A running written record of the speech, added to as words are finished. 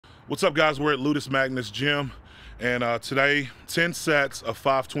What's up, guys? We're at Ludus Magnus Gym, and today 10 sets of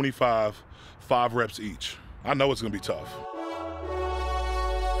 525, 5 reps each. I know it's gonna be tough.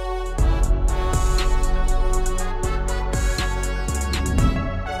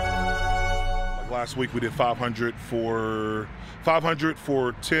 Like last week we did 500 for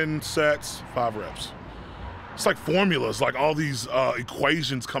 10 sets, 5 reps. It's like formulas, like all these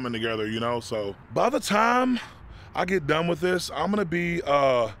equations coming together, you know? So by the time I get done with this, I'm gonna be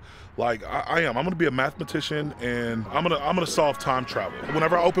like I'm gonna be a mathematician, and I'm gonna solve time travel.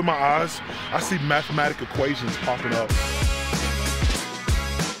 Whenever I open my eyes, I see mathematical equations popping up.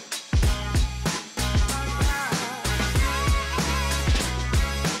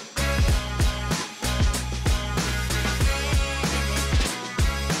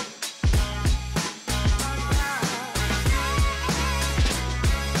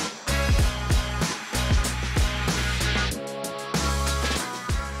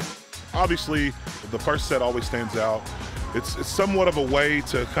 Obviously, the first set always stands out. It's somewhat of a way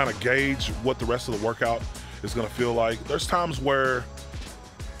to kind of gauge what the rest of the workout is gonna feel like. There's times where,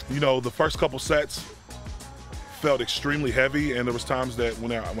 you know, the first couple sets felt extremely heavy, and there was times that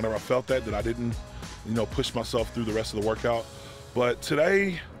whenever I felt that I didn't, you know, push myself through the rest of the workout. But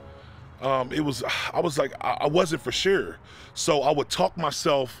today, I wasn't for sure. So I would talk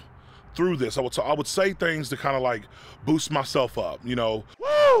myself through this. I would say things to kind of like boost myself up, you know. Woo!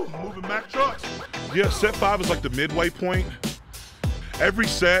 Moving Mack trucks. Yeah, set 5 is like the midway point. Every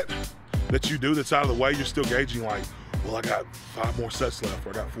set that you do that's out of the way, you're still gauging like, well, I got 5 more sets left, or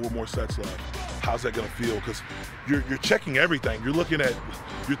I got 4 more sets left. How's that gonna feel? Because you're checking everything. You're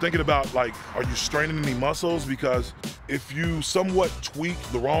thinking about like, are you straining any muscles? Because if you somewhat tweak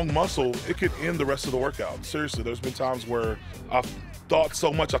the wrong muscle, it could end the rest of the workout. Seriously, there's been times where I've thought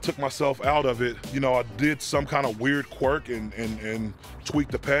so much I took myself out of it. You know, I did some kind of weird quirk and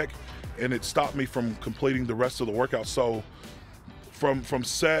tweaked the pec, and it stopped me from completing the rest of the workout. So from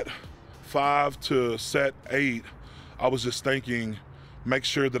set 5 to set 8, I was just thinking, make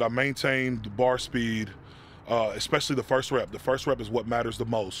sure that I maintain the bar speed, especially the first rep. The first rep is what matters the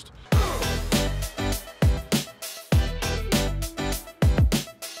most.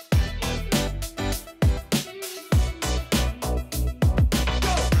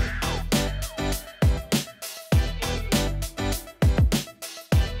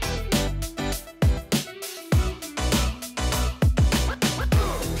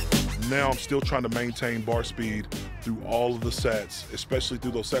 Now I'm still trying to maintain bar speed through all of the sets, especially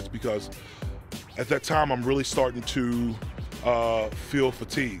through those sets, because at that time I'm really starting to feel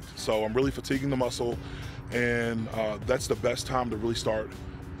fatigued. So I'm really fatiguing the muscle, and that's the best time to really start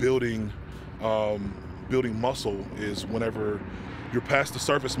building muscle, is whenever you're past the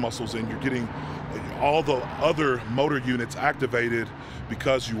surface muscles and you're getting all the other motor units activated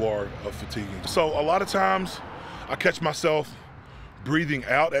because you are fatiguing. So a lot of times I catch myself breathing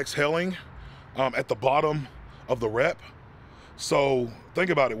out, exhaling at the bottom of the rep. So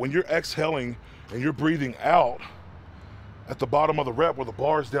think about it, when you're exhaling and you're breathing out at the bottom of the rep where the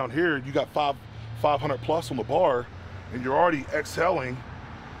bar is down here, you got 500 plus on the bar, and you're already exhaling,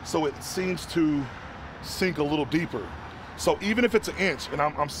 so it seems to sink a little deeper. So even if it's an inch and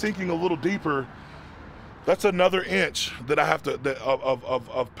I'm sinking a little deeper, that's another inch that I have to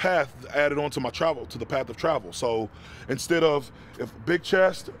of path added onto my travel, to the path of travel. So instead of, if big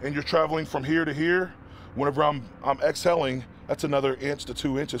chest and you're traveling from here to here, whenever I'm exhaling, that's another inch to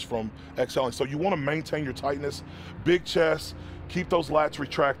 2 inches from exhaling. So you want to maintain your tightness, big chest, keep those lats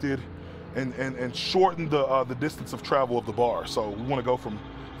retracted, and shorten the distance of travel of the bar. So we want to go from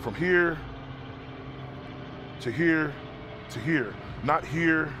here to here to here, not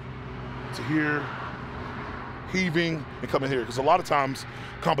here to here, heaving and coming here, because a lot of times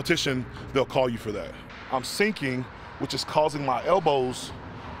competition, they'll call you for that. I'm sinking, which is causing my elbows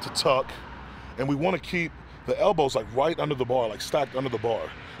to tuck, and we want to keep the elbows like right under the bar, like stacked under the bar.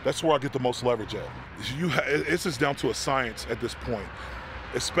 That's where I get the most leverage at. It's just down to a science at this point,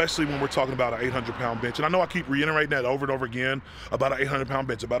 especially when we're talking about an 800-pound bench. And I know I keep reiterating that over and over again about an 800-pound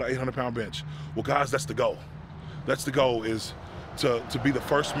bench, about an 800-pound bench. Well, guys, that's the goal. That's the goal, is to be the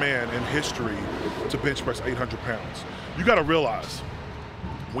first man in history to bench press 800 pounds. You gotta realize,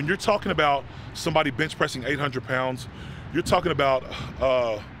 when you're talking about somebody bench pressing 800 pounds, you're talking about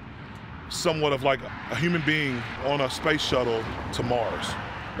somewhat of like a human being on a space shuttle to Mars.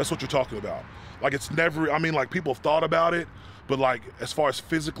 That's what you're talking about. Like, it's never, I mean, like, people have thought about it, but like, as far as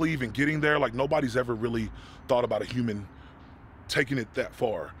physically even getting there, like, nobody's ever really thought about a human taking it that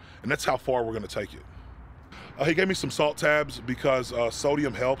far. And that's how far we're gonna take it. He gave me some salt tabs because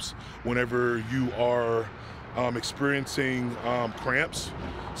sodium helps whenever you are experiencing cramps,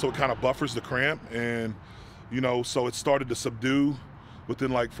 so it kind of buffers the cramp, and you know, so it started to subdue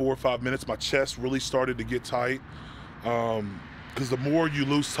within like 4 or 5 minutes. My chest really started to get tight, because the more you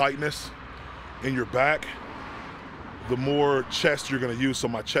lose tightness in your back, the more chest you're going to use, so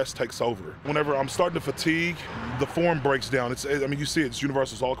my chest takes over. Whenever I'm starting to fatigue, the form breaks down. I mean, you see it, it's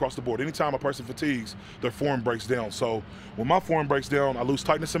universal, it's all across the board. Anytime a person fatigues, their form breaks down. So when my form breaks down, I lose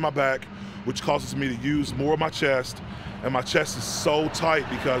tightness in my back, which causes me to use more of my chest, and my chest is so tight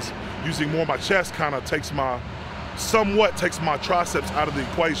because using more of my chest kind of somewhat takes my triceps out of the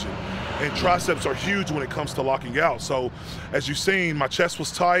equation. And triceps are huge when it comes to locking out. So as you've seen, my chest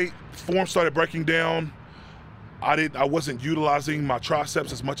was tight, form started breaking down. I wasn't utilizing my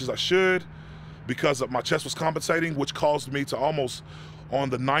triceps as much as I should because my chest was compensating, which caused me to almost,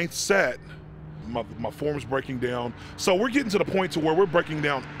 on the 9th set, my form is breaking down. So we're getting to the point to where we're breaking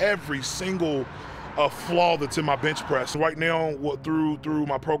down every single flaw that's in my bench press. Right now, through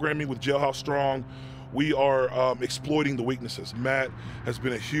my programming with Jailhouse Strong, we are exploiting the weaknesses. Matt has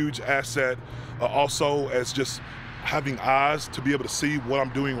been a huge asset, also as just having eyes to be able to see what I'm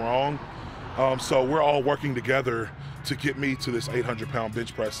doing wrong. So we're all working together to get me to this 800-pound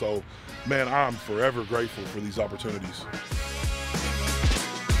bench press. So, man, I'm forever grateful for these opportunities.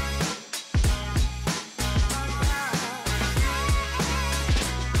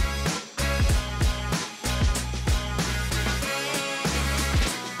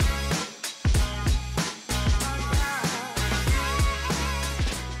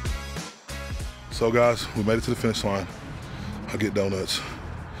 So guys, we made it to the finish line. I get donuts.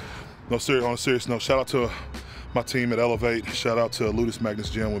 No, on a serious note, shout out to my team at Elevate. Shout out to Ludus Magnus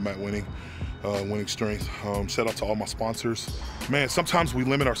Gym with Matt Winning Strength. Shout out to all my sponsors. Man, sometimes we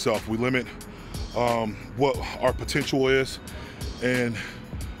limit ourselves. We limit what our potential is. And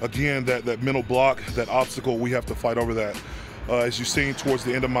again, that mental block, that obstacle, we have to fight over that. As you've seen towards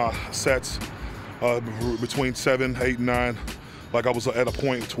the end of my sets, between 7, 8, and 9, like I was at a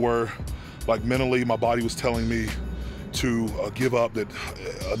point to where, like mentally, my body was telling me to give up, that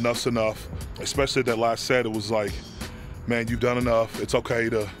enough's enough. Especially that last set, it was like, man, you've done enough. It's okay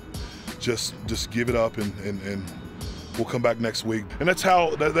to just give it up, and we'll come back next week. And that's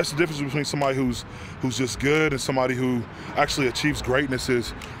the difference between somebody who's just good and somebody who actually achieves greatness,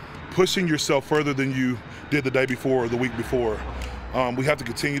 is pushing yourself further than you did the day before or the week before. We have to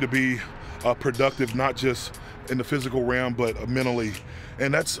continue to be productive, not just in the physical realm, but mentally.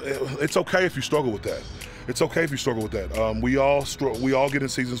 And it's okay if you struggle with that. It's okay if you struggle with that. We all get in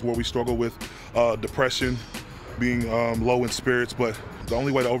seasons where we struggle with depression, being low in spirits, but the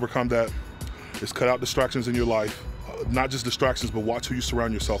only way to overcome that is cut out distractions in your life. Not just distractions, but watch who you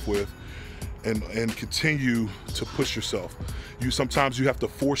surround yourself with, and continue to push yourself. Sometimes you have to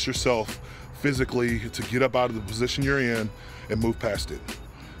force yourself physically to get up out of the position you're in and move past it.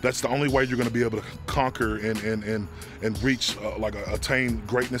 That's the only way you're going to be able to conquer and reach, attain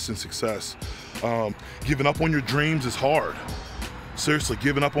greatness and success. Giving up on your dreams is hard. Seriously,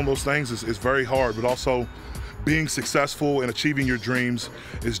 giving up on those things is very hard, but also being successful and achieving your dreams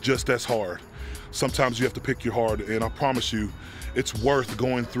is just as hard. Sometimes you have to pick your heart, and I promise you, it's worth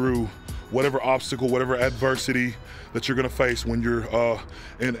going through whatever obstacle, whatever adversity that you're gonna face when you're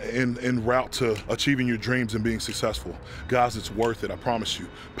en route to achieving your dreams and being successful. Guys, it's worth it, I promise you.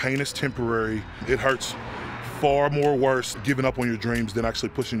 Pain is temporary. It hurts far more worse giving up on your dreams than actually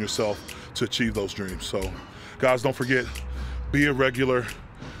pushing yourself to achieve those dreams. So, guys, don't forget, be a regular.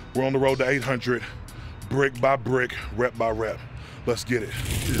 We're on the road to 800, brick by brick, rep by rep. Let's get it.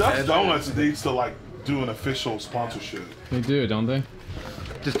 Dunkin' Donuts needs to like do an official sponsorship. They do, don't they?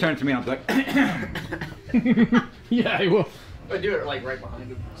 Just turn to me and I'm like, yeah, I will. I do it like right behind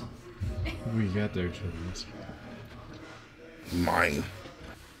him. We got there, Julius. Mine.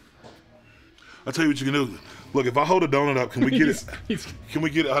 I'll tell you what you can do. Look, if I hold a donut up, can we get it? Can we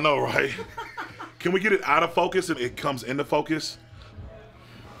get it? I know, right? Can we get it out of focus and it comes into focus?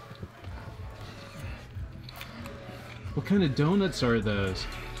 What kind of donuts are those?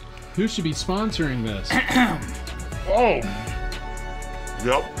 Who should be sponsoring this? Oh.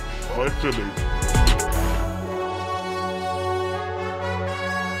 Yep. Oh, it should be.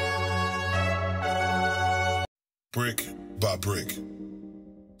 Brick by brick.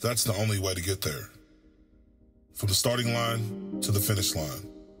 That's the only way to get there. From the starting line to the finish line.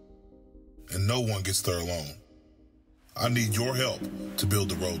 And no one gets there alone. I need your help to build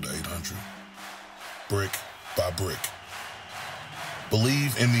the road to 800. Brick by brick.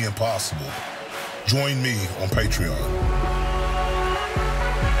 Believe in the impossible. Join me on Patreon.